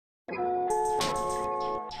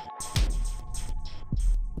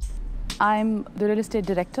I'm the real estate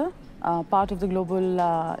director, part of the global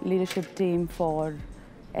leadership team for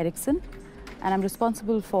Ericsson, and I'm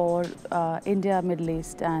responsible for India, Middle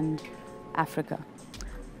East, and Africa.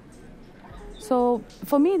 So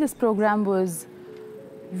for me, this program was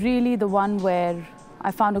really the one where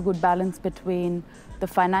I found a good balance between the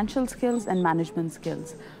financial skills and management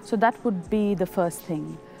skills. So that would be the first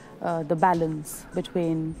thing, the balance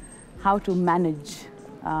between how to manage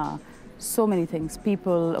so many things,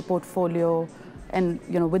 people, a portfolio, and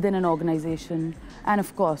within an organization, and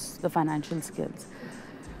of course the financial skills.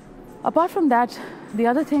 Apart from that, the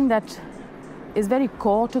other thing that is very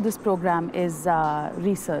core to this program is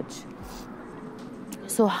research.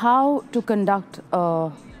 So how to conduct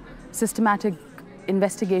a systematic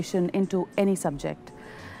investigation into any subject.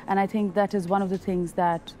 And I think that is one of the things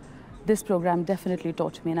that this program definitely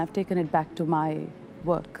taught me, and I've taken it back to my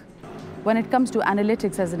work. When it comes to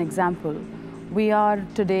analytics, as an example, we are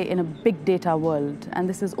today in a big data world, and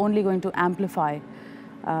this is only going to amplify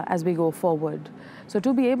as we go forward. So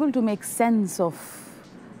to be able to make sense of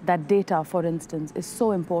that data, for instance, is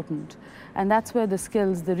so important. And that's where the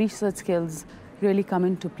skills, the research skills, really come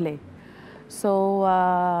into play. So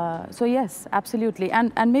yes, absolutely.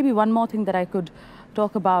 And maybe one more thing that I could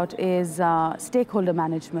talk about is stakeholder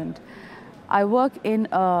management. I work in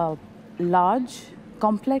a large,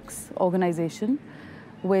 complex organization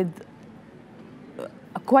with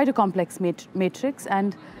quite a complex matrix,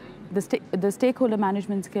 and the stakeholder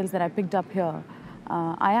management skills that I picked up here,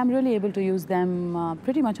 I am really able to use them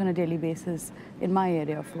pretty much on a daily basis in my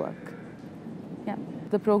area of work. Yeah.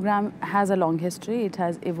 The program has a long history. It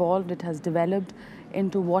has evolved, it has developed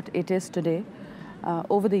into what it is today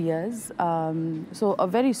over the years. So a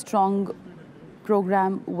very strong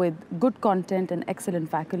program with good content and excellent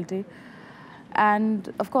faculty.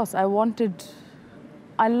 And of course, I loved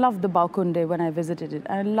the Bouwkunde when I visited it.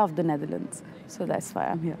 I loved the Netherlands. So that's why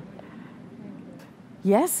I'm here.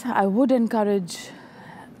 Yes, I would encourage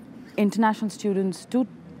international students to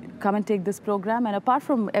come and take this program. And apart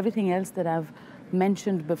from everything else that I've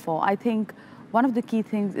mentioned before, I think one of the key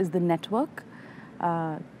things is the network.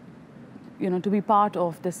 To be part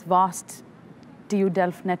of this vast TU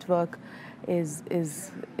Delft network is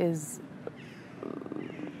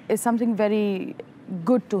something very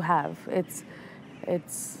good to have.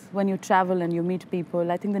 It's when you travel and you meet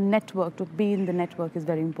people, I think the network, to be in the network is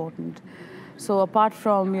very important. So apart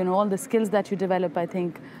from all the skills that you develop, I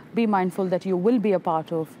think be mindful that you will be a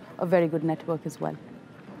part of a very good network as well.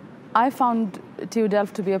 I found TU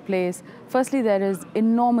Delft to be a place, firstly, there is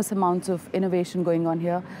enormous amounts of innovation going on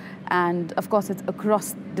here, and of course it's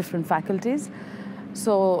across different faculties.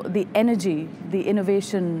 So the energy, the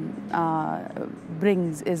innovation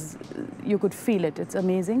brings is, you could feel it, it's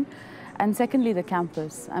amazing. And secondly, the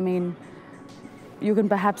campus. I mean, you can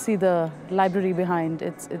perhaps see the library behind,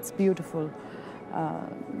 it's beautiful.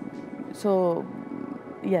 So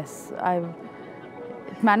yes, I've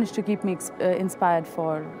managed to keep me inspired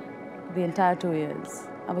for the entire 2 years.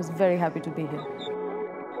 I was very happy to be here.